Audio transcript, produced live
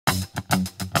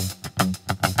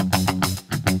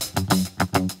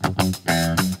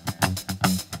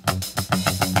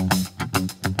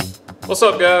What's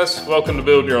up, guys? Welcome to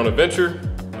Build Your Own Adventure.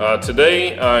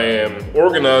 Today I am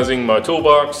organizing my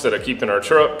toolbox that I keep in our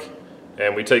truck,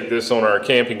 and we take this on our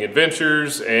camping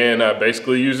adventures, and I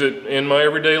basically use it in my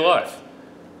everyday life.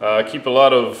 I keep a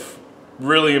lot of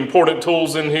really important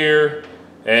tools in here,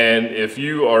 and if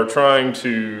you are trying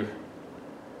to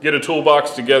get a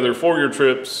toolbox together for your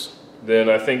trips, then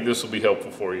I think this will be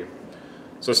helpful for you.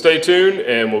 So stay tuned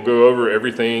and we'll go over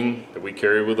everything that we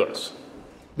carry with us.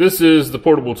 This is the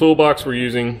portable toolbox we're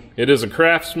using. It is a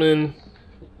Craftsman.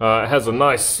 It has a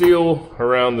nice seal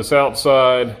around this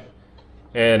outside,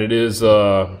 and it has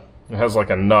like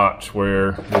a notch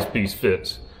where this piece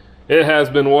fits. It has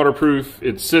been waterproof.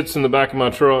 It sits in the back of my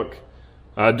truck.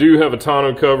 I do have a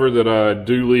tonneau cover that I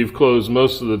do leave closed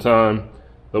most of the time,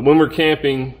 but when we're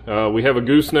camping, we have a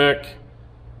gooseneck.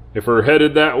 If we're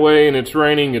headed that way and it's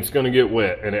raining, it's going to get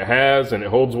wet, and it has, and it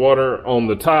holds water on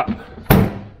the top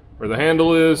where the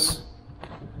handle is.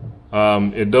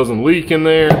 It doesn't leak in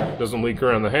there, doesn't leak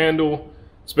around the handle.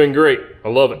 It's been great. I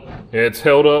love it. It's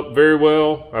held up very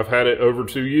well. I've had it over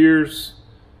 2 years.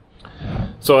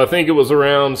 So I think it was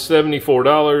around $74,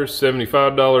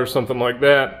 $75, something like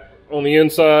that. On the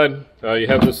inside, you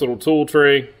have this little tool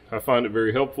tray. I find it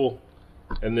very helpful.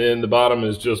 And then the bottom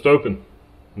is just open.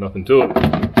 Nothing to it.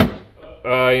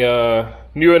 I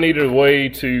knew I needed a way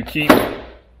to keep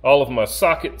all of my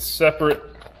sockets separate,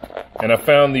 and I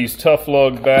found these Tough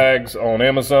Lug bags on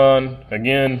Amazon.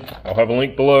 Again, I'll have a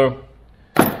link below.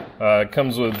 It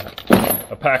comes with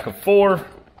a pack of 4,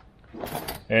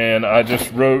 and I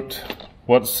just wrote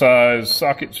what size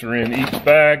sockets are in each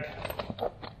bag.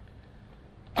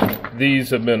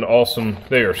 These have been awesome.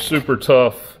 They are super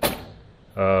tough,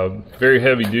 very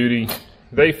heavy duty.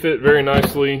 They fit very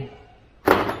nicely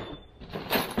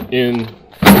in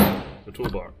the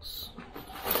toolbox.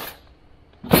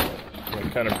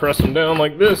 I kind of press them down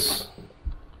like this,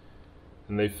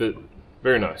 and they fit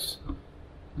very nice.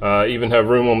 I even have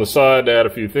room on the side to add a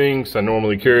few things. I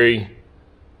normally carry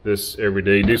this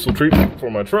everyday diesel treatment for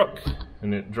my truck,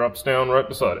 and it drops down right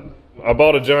beside it. I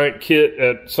bought a giant kit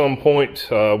at some point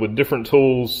with different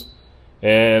tools,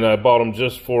 and I bought them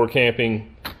just for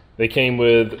camping. They came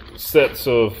with sets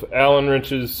of Allen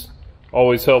wrenches,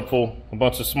 always helpful, a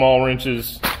bunch of small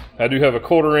wrenches. I do have a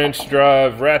 1/4 inch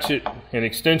drive ratchet and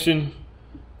extension,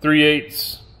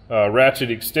 3/8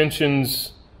 ratchet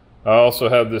extensions. I also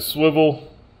have this swivel,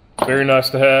 very nice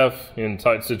to have in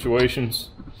tight situations.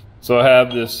 So I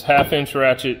have this 1/2 inch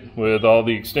ratchet with all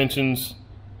the extensions,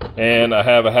 and I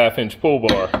have a 1/2 inch pull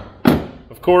bar.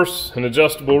 Of course, an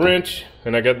adjustable wrench,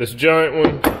 and I got this giant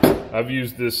one. I've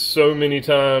used this so many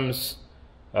times.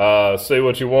 Say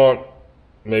what you want.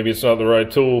 Maybe it's not the right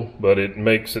tool, but it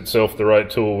makes itself the right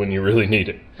tool when you really need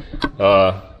it.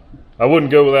 I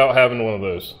wouldn't go without having one of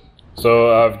those.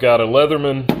 So I've got a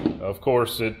Leatherman. Of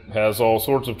course, it has all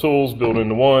sorts of tools built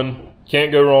into one.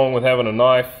 Can't go wrong with having a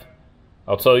knife.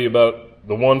 I'll tell you about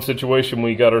the one situation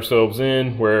we got ourselves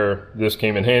in where this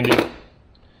came in handy.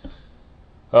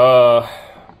 I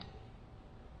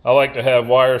like to have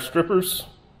wire strippers.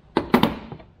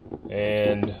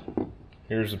 And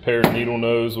here's a pair of needle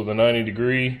nose with a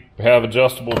 90°. We have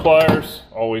adjustable pliers,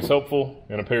 always helpful,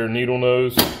 and a pair of needle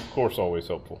nose, of course, always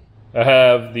helpful. I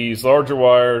have these larger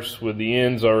wires with the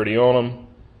ends already on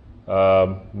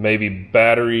them. Maybe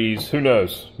batteries, who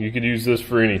knows? You could use this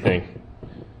for anything.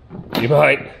 You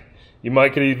might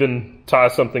could even tie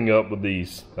something up with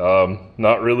these.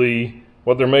 Not really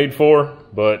what they're made for,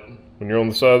 but when you're on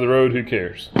the side of the road, who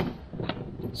cares?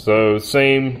 So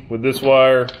same with this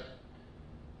wire.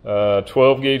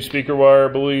 12 gauge speaker wire,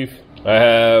 I believe. I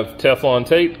have Teflon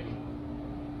tape.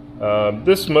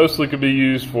 This mostly could be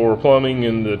used for plumbing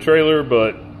in the trailer,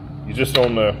 but you just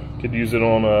don't know. Could use it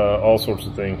on all sorts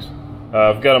of things.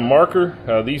 I've got a marker.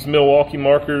 These Milwaukee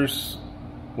markers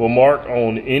will mark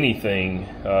on anything.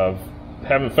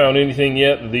 Haven't found anything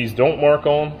yet that these don't mark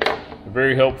on. They're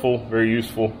very helpful, very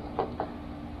useful.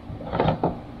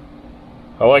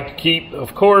 I like to keep,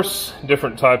 of course,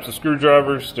 different types of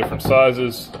screwdrivers, different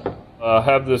sizes. I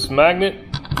have this magnet.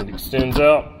 It extends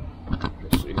out.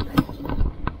 Let's see here.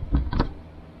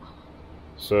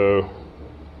 So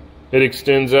it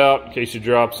extends out in case you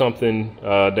drop something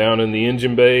down in the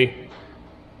engine bay.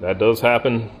 That does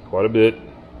happen quite a bit.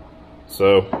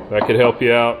 So that could help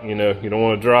you out. You know, you don't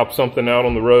want to drop something out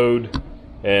on the road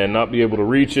and not be able to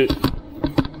reach it.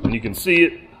 And you can see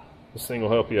it. This thing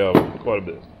will help you out quite a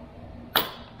bit.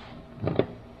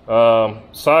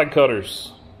 Side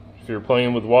cutters. If you're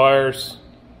playing with wires,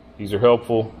 these are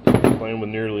helpful. Playing with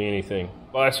nearly anything.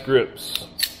 Vice grips.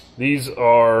 These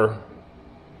are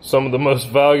some of the most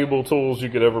valuable tools you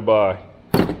could ever buy.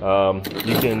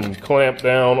 You can clamp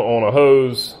down on a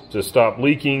hose to stop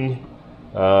leaking.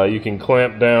 You can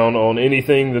clamp down on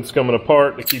anything that's coming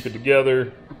apart to keep it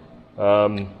together.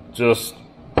 Just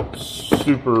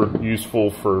super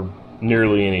useful for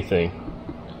nearly anything.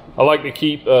 I like to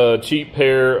keep a cheap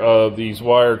pair of these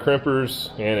wire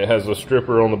crimpers, and it has a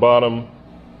stripper on the bottom.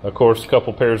 Of course, a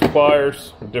couple pairs of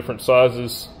pliers of different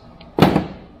sizes.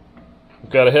 We've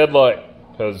got a headlight,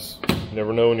 because you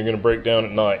never know when you're going to break down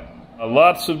at night.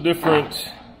 Lots of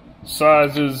different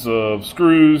sizes of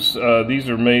screws. These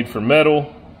are made for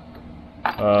metal.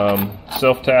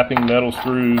 Self-tapping metal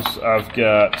screws. I've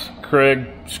got Craig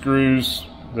screws.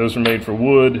 Those are made for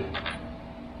wood.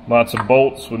 Lots of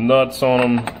bolts with nuts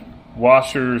on them.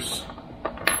 Washers.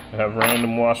 I have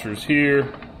random washers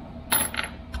here.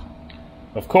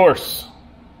 Of course,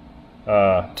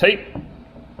 tape.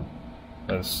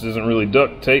 This isn't really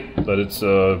duct tape, but it's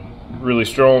a really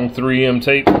strong 3M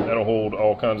tape that'll hold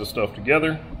all kinds of stuff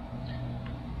together.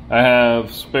 I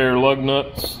have spare lug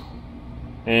nuts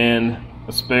and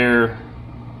a spare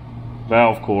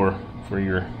valve core for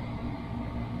your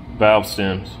valve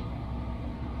stems.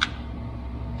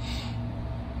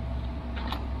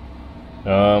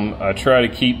 I try to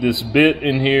keep this bit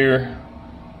in here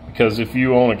because if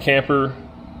you own a camper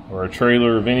or a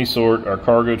trailer of any sort, our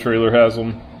cargo trailer has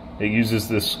them. It uses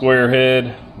this square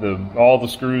head. All the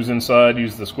screws inside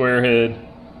use the square head.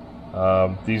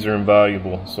 These are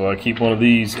invaluable, so I keep one of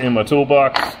these in my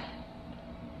toolbox.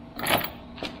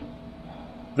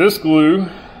 This glue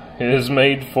is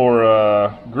made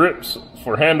for grips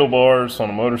for handlebars on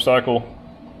a motorcycle.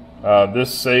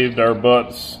 This saved our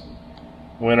butts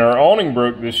when our awning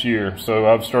broke this year, so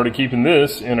I've started keeping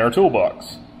this in our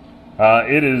toolbox.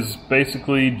 It is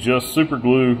basically just super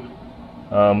glue,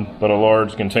 but a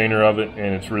large container of it,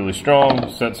 and it's really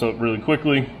strong, sets up really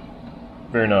quickly.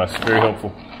 Very nice, very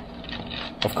helpful.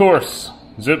 Of course,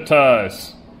 zip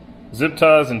ties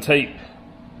and tape.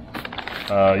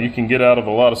 You can get out of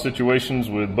a lot of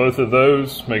situations with both of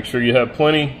those. Make sure you have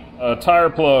plenty. Tire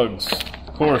plugs,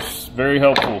 of course, very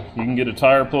helpful. You can get a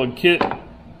tire plug kit.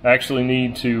 I actually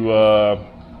need to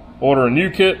order a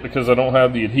new kit because I don't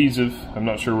have the adhesive. I'm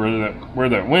not sure where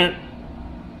that went,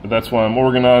 but that's why I'm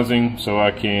organizing, so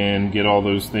I can get all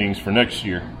those things for next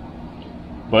year.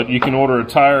 But you can order a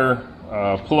tire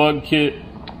plug kit.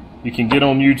 You can get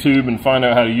on YouTube and find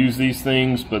out how to use these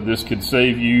things, but this could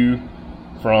save you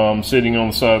from sitting on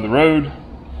the side of the road.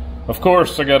 Of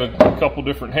course, I got a couple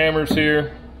different hammers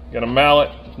here. Got a mallet,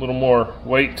 a little more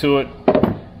weight to it,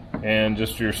 and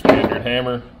just your standard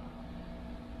hammer.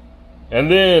 And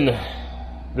then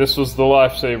this was the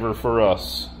lifesaver for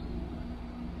us.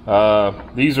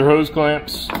 These are hose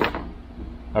clamps.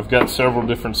 I've got several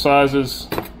different sizes.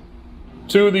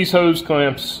 Two of these hose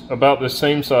clamps about the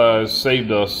same size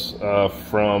saved us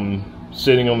from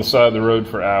sitting on the side of the road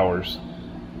for hours.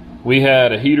 We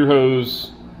had a heater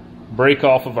hose break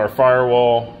off of our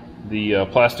firewall. The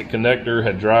plastic connector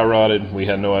had dry rotted. We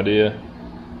had no idea.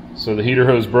 So the heater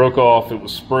hose broke off. It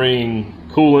was spraying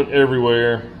coolant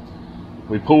everywhere.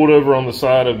 We pulled over on the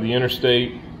side of the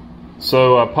interstate.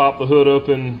 So I popped the hood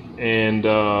open and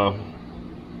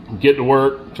get to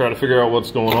work, try to figure out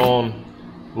what's going on.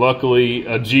 Luckily,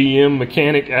 a GM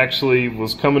mechanic actually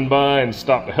was coming by and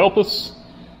stopped to help us.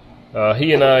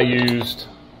 He and I used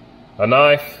a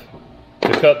knife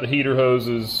to cut the heater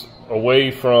hoses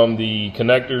away from the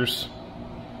connectors.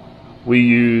 We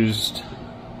used,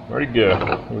 where'd it go?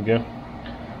 There we go.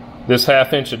 This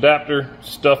 1/2-inch adapter,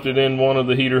 stuffed it in one of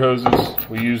the heater hoses.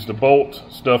 We used a bolt,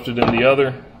 stuffed it in the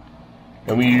other.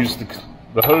 And we used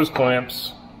the hose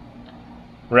clamps,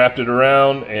 wrapped it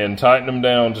around and tightened them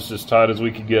down just as tight as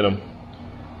we could get them.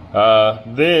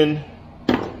 Then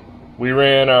we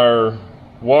ran our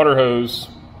water hose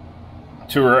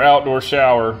to our outdoor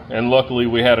shower, and luckily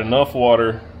we had enough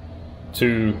water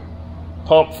to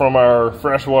pump from our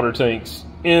freshwater tanks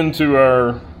into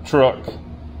our truck,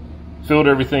 filled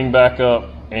everything back up,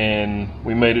 and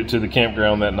we made it to the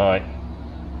campground that night.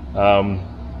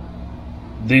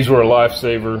 These were a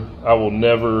lifesaver. I will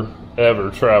never ever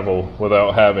travel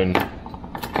without having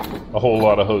a whole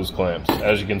lot of hose clamps.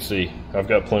 As you can see, I've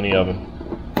got plenty of them.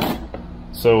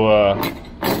 So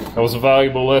that was a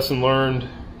valuable lesson learned.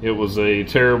 It was a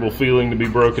terrible feeling to be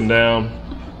broken down,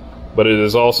 but it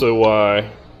is also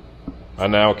why I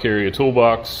now carry a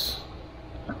toolbox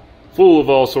full of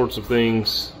all sorts of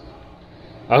things.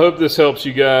 I hope this helps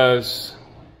you guys.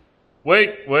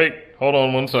 Wait, hold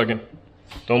on one second.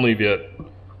 Don't leave yet.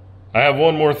 I have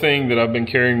one more thing that I've been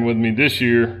carrying with me this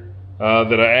year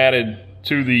that I added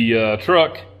to the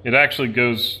truck. It actually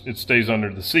it stays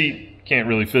under the seat. Can't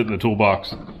really fit in the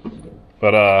toolbox.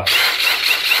 But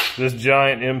this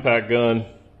giant impact gun.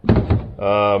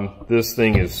 This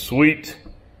thing is sweet.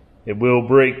 It will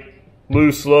break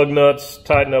loose lug nuts,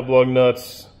 tighten up lug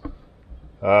nuts.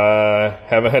 I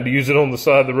haven't had to use it on the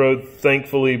side of the road,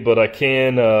 thankfully, but I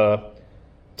can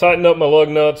tighten up my lug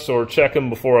nuts or check them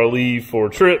before I leave for a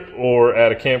trip or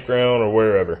at a campground or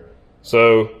wherever.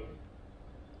 So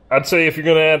I'd say if you're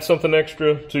going to add something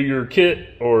extra to your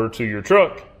kit or to your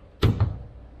truck,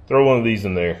 throw one of these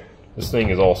in there. This thing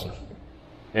is awesome.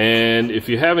 And if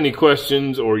you have any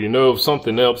questions or you know of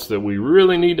something else that we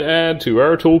really need to add to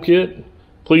our toolkit,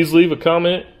 please leave a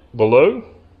comment below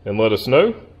and let us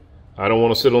know. I don't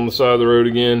want to sit on the side of the road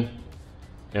again,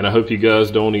 and I hope you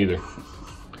guys don't either.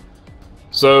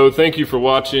 So thank you for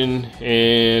watching,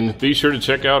 and be sure to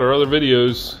check out our other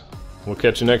videos. We'll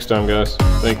catch you next time, guys.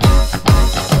 Thank you.